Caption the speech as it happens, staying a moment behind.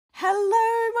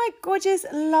Hello, my gorgeous,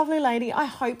 lovely lady. I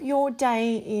hope your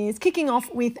day is kicking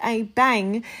off with a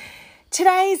bang.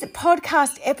 Today's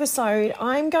podcast episode,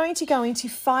 I'm going to go into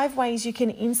 5 ways you can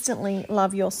instantly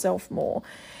love yourself more.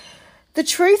 The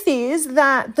truth is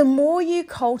that the more you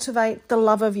cultivate the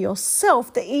love of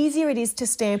yourself, the easier it is to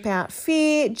stamp out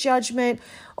fear, judgment,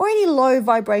 or any low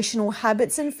vibrational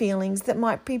habits and feelings that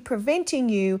might be preventing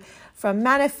you from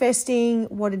manifesting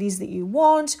what it is that you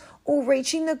want or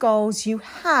reaching the goals you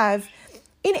have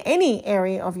in any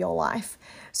area of your life.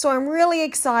 So I'm really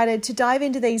excited to dive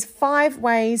into these 5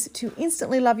 ways to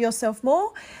instantly love yourself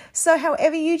more. So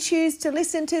however you choose to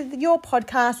listen to your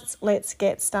podcasts, let's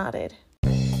get started.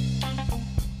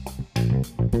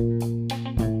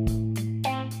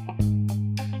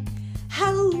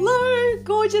 Hello,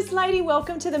 gorgeous lady.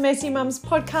 Welcome to the Messy Mums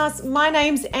podcast. My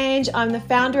name's Ange. I'm the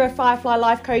founder of Firefly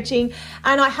Life Coaching,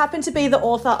 and I happen to be the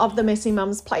author of the Messy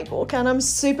Mums Playbook, and I'm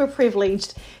super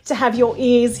privileged to have your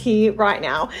ears here right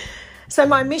now. So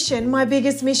my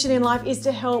biggest mission in life is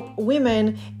to help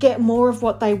women get more of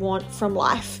what they want from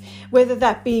life, whether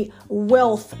that be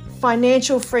wealth,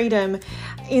 financial freedom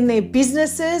in their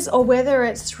businesses, or whether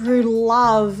it's through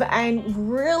love and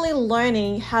really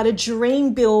learning how to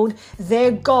dream build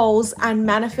their goals and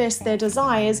manifest their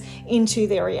desires into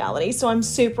their reality. So I'm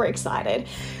super excited.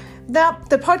 Now,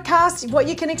 the podcast, what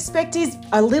you can expect is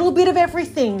a little bit of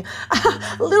everything,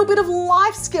 a little bit of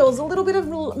life skills, a little bit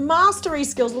of mastery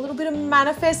skills, a little bit of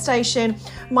manifestation,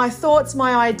 my thoughts,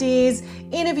 my ideas,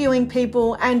 interviewing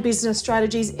people and business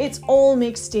strategies. It's all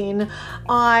mixed in.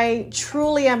 I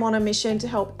truly am on a mission to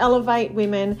help elevate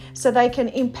women so they can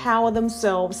empower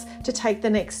themselves to take the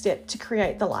next step to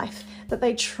create the life that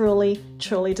they truly,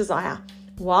 truly desire.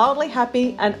 Wildly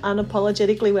happy and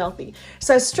unapologetically wealthy.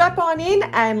 So strap on in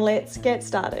and let's get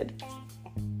started.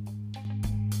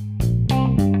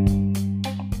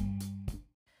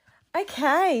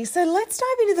 Okay, so let's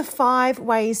dive into the 5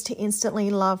 ways to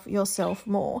instantly love yourself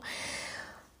more.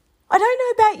 I don't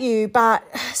know about you, but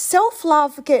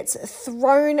self-love gets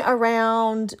thrown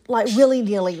around like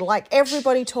willy-nilly. Like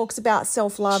everybody talks about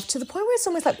self-love to the point where it's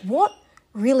almost like, what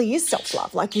really is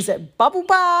self-love? Like, is it bubble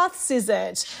baths? Is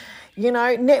it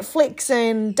Netflix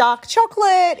and dark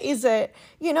chocolate? Is it,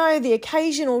 the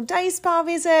occasional day spa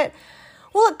visit?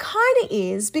 Well, it kind of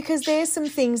is, because there's some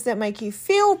things that make you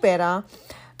feel better,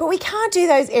 but we can't do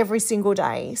those every single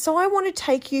day. So I want to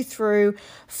take you through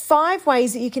 5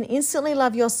 ways that you can instantly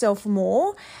love yourself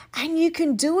more, and you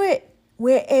can do it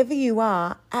wherever you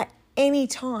are at any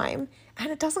time,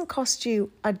 and it doesn't cost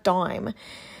you a dime.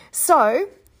 So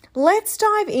let's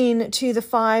dive into the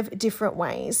 5 different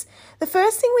ways. The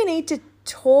first thing we need to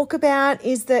talk about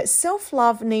is that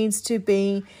self-love needs to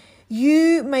be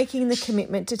you making the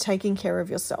commitment to taking care of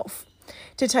yourself,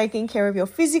 to taking care of your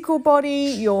physical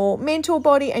body, your mental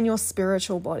body, and your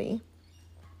spiritual body.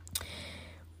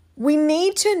 We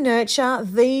need to nurture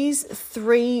these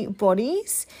 3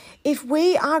 bodies if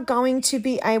we are going to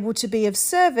be able to be of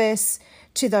service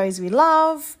to those we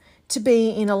love, to be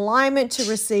in alignment to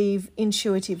receive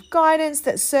intuitive guidance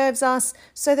that serves us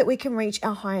so that we can reach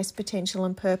our highest potential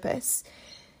and purpose.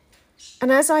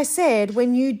 And as I said,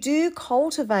 when you do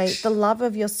cultivate the love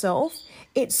of yourself,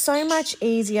 it's so much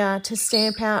easier to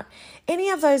stamp out any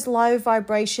of those low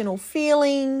vibrational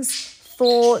feelings,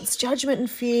 thoughts, judgment and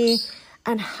fear,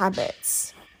 and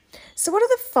habits. So what are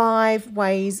the 5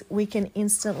 ways we can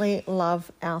instantly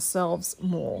love ourselves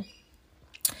more?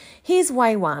 Here's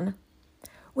way 1.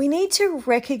 We need to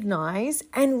recognize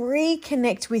and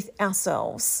reconnect with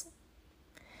ourselves.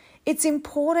 It's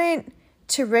important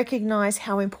to recognize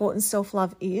how important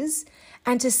self-love is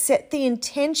and to set the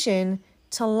intention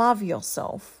to love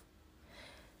yourself.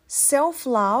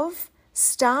 Self-love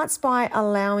starts by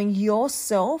allowing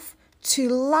yourself to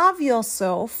love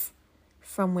yourself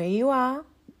from where you are,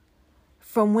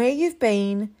 from where you've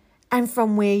been, and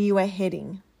from where you are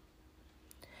heading.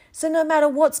 So no matter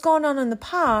what's gone on in the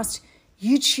past,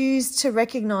 you choose to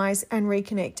recognize and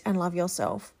reconnect and love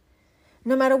yourself.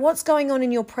 No matter what's going on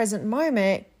in your present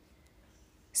moment,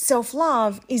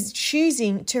 self-love is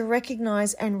choosing to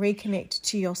recognize and reconnect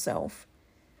to yourself.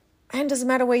 And doesn't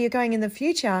matter where you're going in the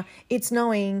future, it's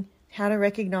knowing how to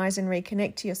recognize and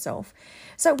reconnect to yourself.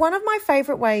 So one of my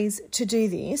favorite ways to do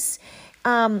this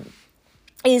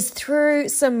is through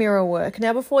some mirror work.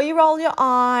 Now, before you roll your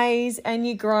eyes and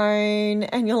you groan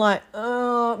and you're like,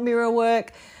 oh, mirror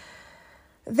work,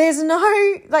 there's no,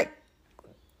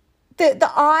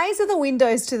 the eyes are the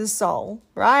windows to the soul,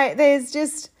 right?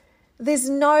 There's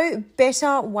no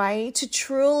better way to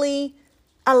truly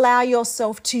allow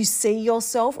yourself to see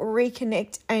yourself,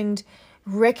 reconnect and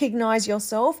recognize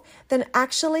yourself than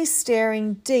actually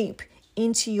staring deep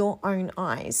into your own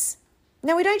eyes.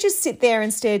 Now, we don't just sit there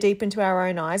and stare deep into our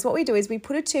own eyes. What we do is we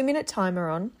put a 2-minute timer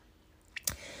on.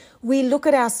 We look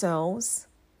at ourselves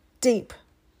deep.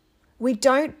 We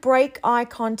don't break eye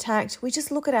contact. We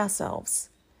just look at ourselves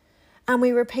and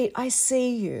we repeat, I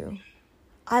see you.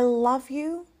 I love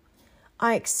you.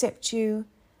 I accept you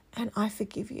and I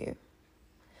forgive you.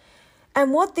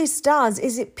 And what this does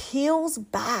is it peels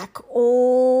back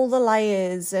all the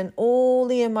layers and all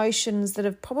the emotions that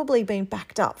have probably been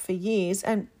backed up for years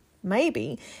and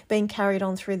maybe been carried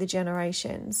on through the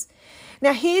generations.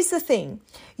 Now, here's the thing.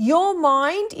 Your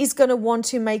mind is going to want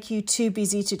to make you too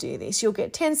busy to do this. You'll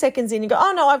get 10 seconds in, you go,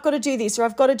 oh no, I've got to do this or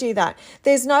I've got to do that.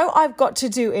 There's no I've got to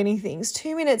do anything.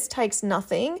 2 minutes takes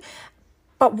nothing.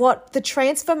 But what the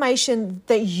transformation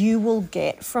that you will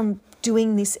get from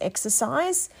doing this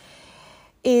exercise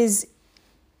is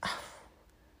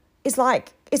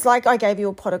like I gave you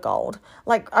a pot of gold.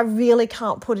 Like, I really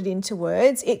can't put it into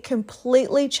words. It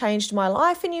completely changed my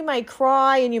life, and you may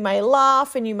cry and you may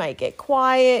laugh and you may get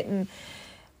quiet and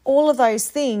all of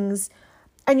those things,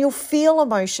 and you'll feel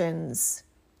emotions.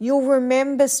 You'll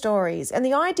remember stories. And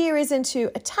the idea isn't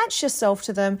to attach yourself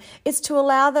to them. It's to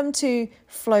allow them to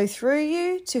flow through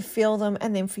you, to feel them,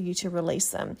 and then for you to release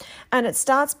them. And it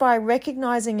starts by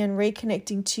recognizing and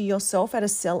reconnecting to yourself at a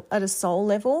soul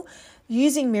level,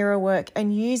 using mirror work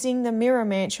and using the mirror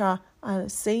mantra, I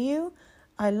see you,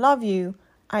 I love you,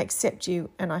 I accept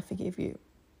you, and I forgive you.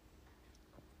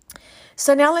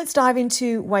 So now let's dive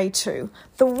into way 2.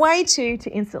 The way 2 to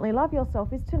instantly love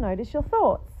yourself is to notice your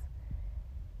thoughts.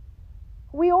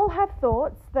 We all have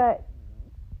thoughts that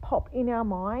pop in our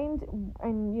mind,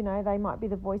 and they might be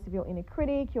the voice of your inner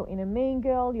critic, your inner mean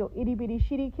girl, your itty bitty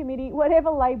shitty committee, whatever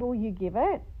label you give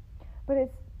it. But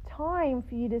it's time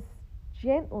for you to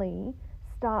gently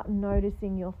start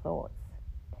noticing your thoughts.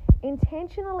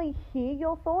 Intentionally hear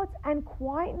your thoughts and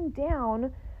quieten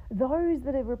down those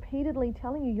that are repeatedly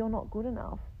telling you you're not good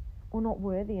enough or not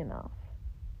worthy enough.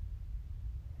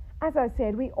 As I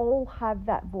said, we all have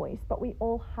that voice, but we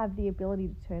all have the ability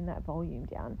to turn that volume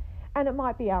down. And it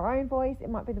might be our own voice, it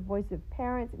might be the voice of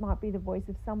parents, it might be the voice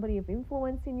of somebody of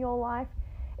influence in your life.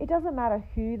 It doesn't matter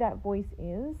who that voice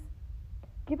is.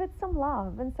 Give it some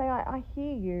love and say, I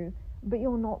hear you, but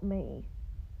you're not me.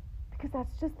 Because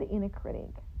that's just the inner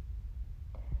critic.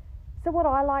 So what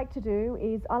I like to do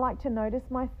is I like to notice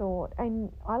my thought,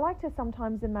 and I like to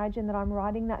sometimes imagine that I'm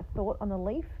writing that thought on a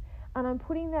leaf, and I'm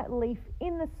putting that leaf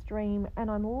in the stream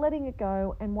and I'm letting it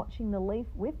go and watching the leaf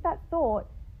with that thought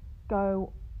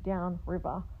go down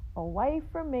river, away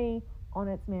from me on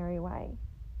its merry way.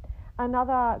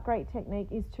 Another great technique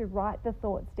is to write the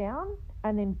thoughts down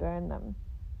and then burn them.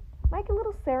 Make a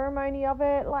little ceremony of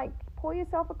it, like pour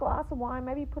yourself a glass of wine,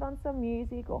 maybe put on some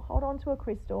music or hold on to a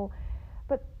crystal.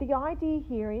 But the idea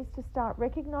here is to start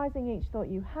recognizing each thought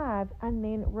you have and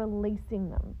then releasing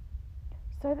them,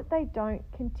 so that they don't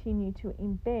continue to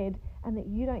embed and that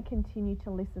you don't continue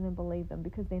to listen and believe them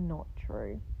because they're not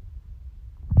true.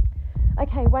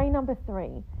 Okay, way number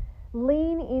 3,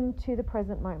 lean into the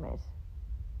present moment.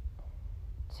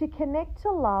 To connect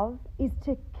to love is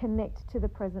to connect to the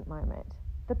present moment,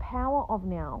 the power of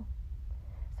now.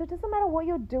 So it doesn't matter what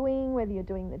you're doing, whether you're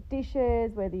doing the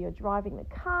dishes, whether you're driving the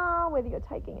car, whether you're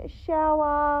taking a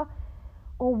shower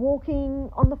or walking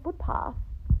on the footpath.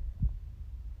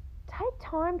 Take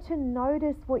time to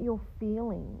notice what you're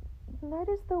feeling.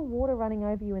 Notice the water running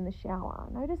over you in the shower.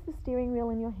 Notice the steering wheel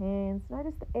in your hands.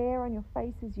 Notice the air on your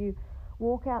face as you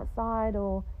walk outside,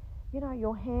 or,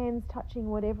 your hands touching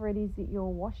whatever it is that you're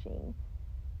washing.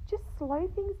 Just slow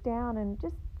things down and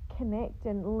just connect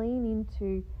and lean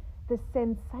into the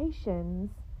sensations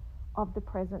of the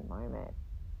present moment.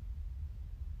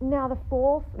 Now, the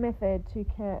 4th method to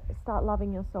start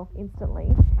loving yourself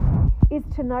instantly is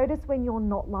to notice when you're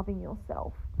not loving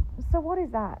yourself. So what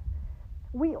is that?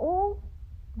 We all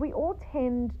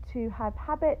tend to have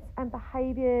habits and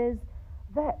behaviors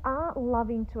that aren't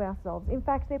loving to ourselves. In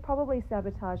fact, they're probably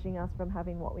sabotaging us from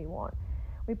having what we want.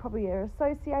 We probably are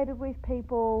associated with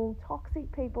people,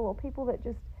 toxic people, or people that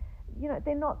just,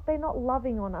 they're not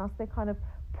loving on us. They're kind of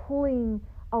pulling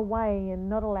away and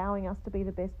not allowing us to be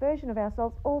the best version of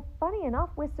ourselves. Or funny enough,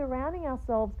 we're surrounding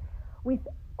ourselves with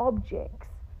objects,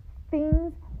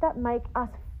 things that make us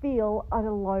feel at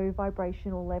a low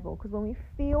vibrational level. Because when we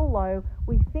feel low,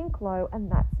 we think low, and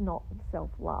that's not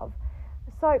self-love.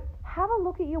 So have a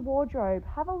look at your wardrobe.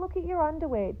 Have a look at your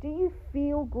underwear. Do you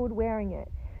feel good wearing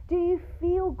it? Do you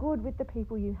feel good with the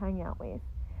people you hang out with?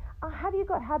 Have you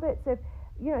got habits of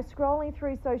scrolling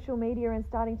through social media and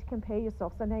starting to compare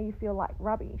yourself, so now you feel like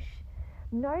rubbish?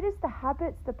 Notice the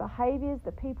habits, the behaviors,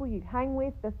 the people you hang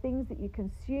with, the things that you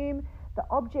consume the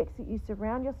objects that you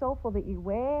surround yourself or that you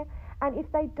wear. And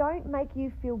if they don't make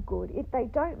you feel good, if they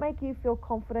don't make you feel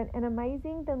confident and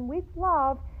amazing, then with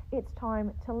love, it's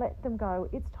time to let them go.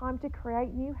 It's time to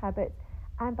create new habits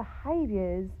and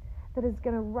behaviors that is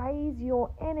going to raise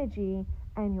your energy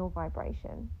and your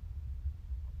vibration.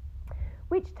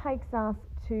 Which takes us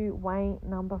to way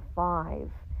number 5.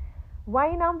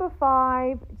 Way number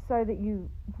 5, so that you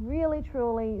really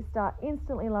truly start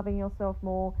instantly loving yourself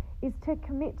more, is to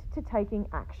commit to taking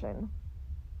action.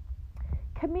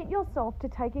 Commit yourself to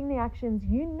taking the actions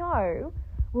you know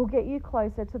will get you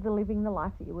closer to living the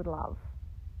life that you would love.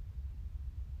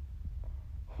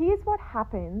 Here's what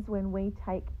happens when we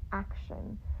take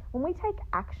action. When we take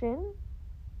action,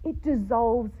 it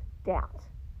dissolves doubt.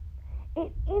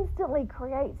 It instantly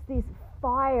creates this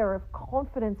fire of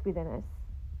confidence within us.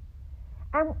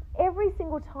 And every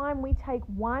single time we take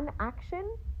one action,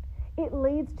 it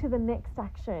leads to the next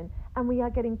action. And we are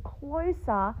getting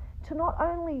closer to not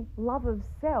only love of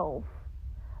self,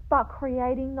 but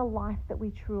creating the life that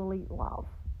we truly love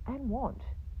and want.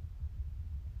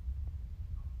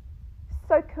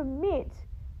 So commit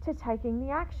to taking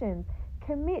the actions.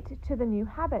 Commit to the new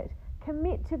habit.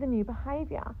 Commit to the new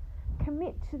behavior.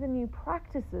 Commit to the new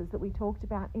practices that we talked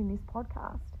about in this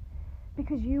podcast.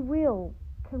 Because you will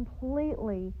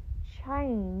completely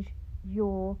change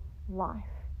your life.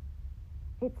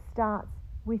 It starts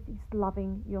with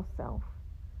loving yourself.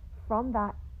 From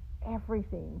that,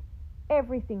 everything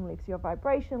lifts. Your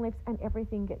vibration lifts and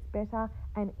everything gets better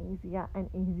and easier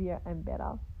and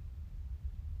better.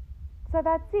 So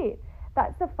that's it.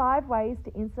 That's the 5 ways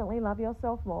to instantly love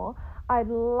yourself more. I'd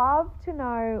love to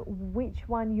know which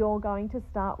one you're going to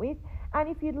start with. And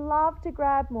if you'd love to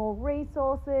grab more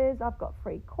resources, I've got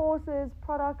free courses,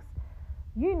 products,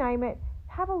 you name it.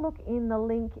 Have a look in the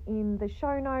link in the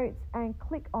show notes and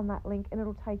click on that link and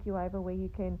it'll take you over where you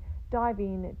can dive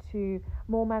in to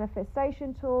more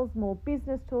manifestation tools, more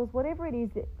business tools, whatever it is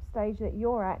that stage that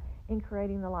you're at in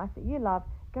creating the life that you love.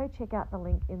 Go check out the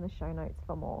link in the show notes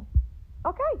for more.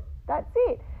 Okay, that's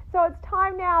it. So it's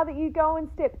time now that you go and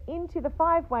step into the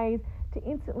 5 ways to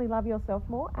instantly love yourself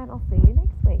more, and I'll see you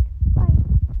next week. Bye.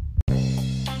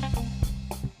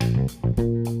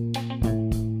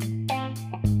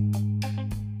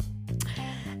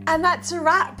 And that's a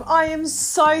wrap. I am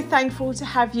so thankful to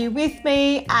have you with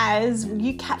me as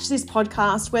you catch this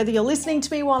podcast, whether you're listening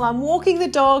to me while I'm walking the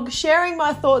dog, sharing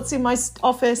my thoughts in my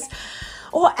office,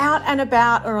 or out and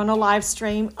about or on a live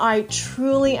stream. I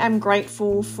truly am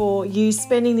grateful for you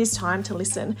spending this time to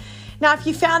listen. Now, if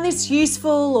you found this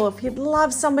useful or if you'd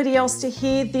love somebody else to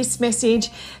hear this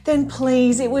message, then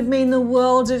please, it would mean the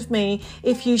world of me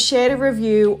if you shared a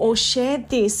review or shared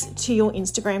this to your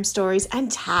Instagram stories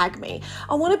and tag me.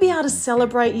 I want to be able to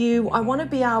celebrate you. I want to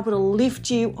be able to lift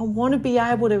you. I want to be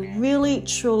able to really,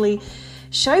 truly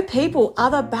show people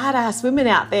other badass women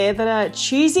out there that are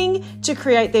choosing to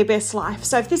create their best life.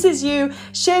 So if this is you,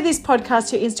 share this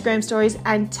podcast to your Instagram stories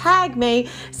and tag me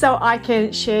so I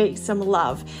can share some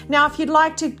love. Now, if you'd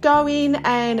like to go in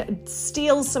and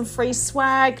steal some free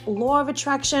swag, law of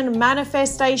attraction,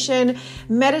 manifestation,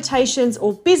 meditations,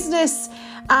 or business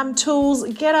tools,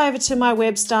 get over to my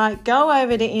website, go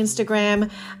over to Instagram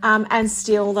and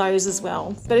steal those as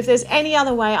well. But if there's any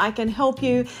other way I can help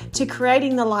you to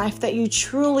creating the life that you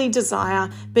truly desire,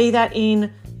 be that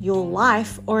in your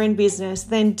life or in business,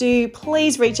 then do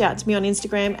please reach out to me on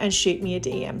Instagram and shoot me a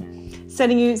DM.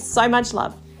 Sending you so much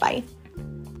love. Bye.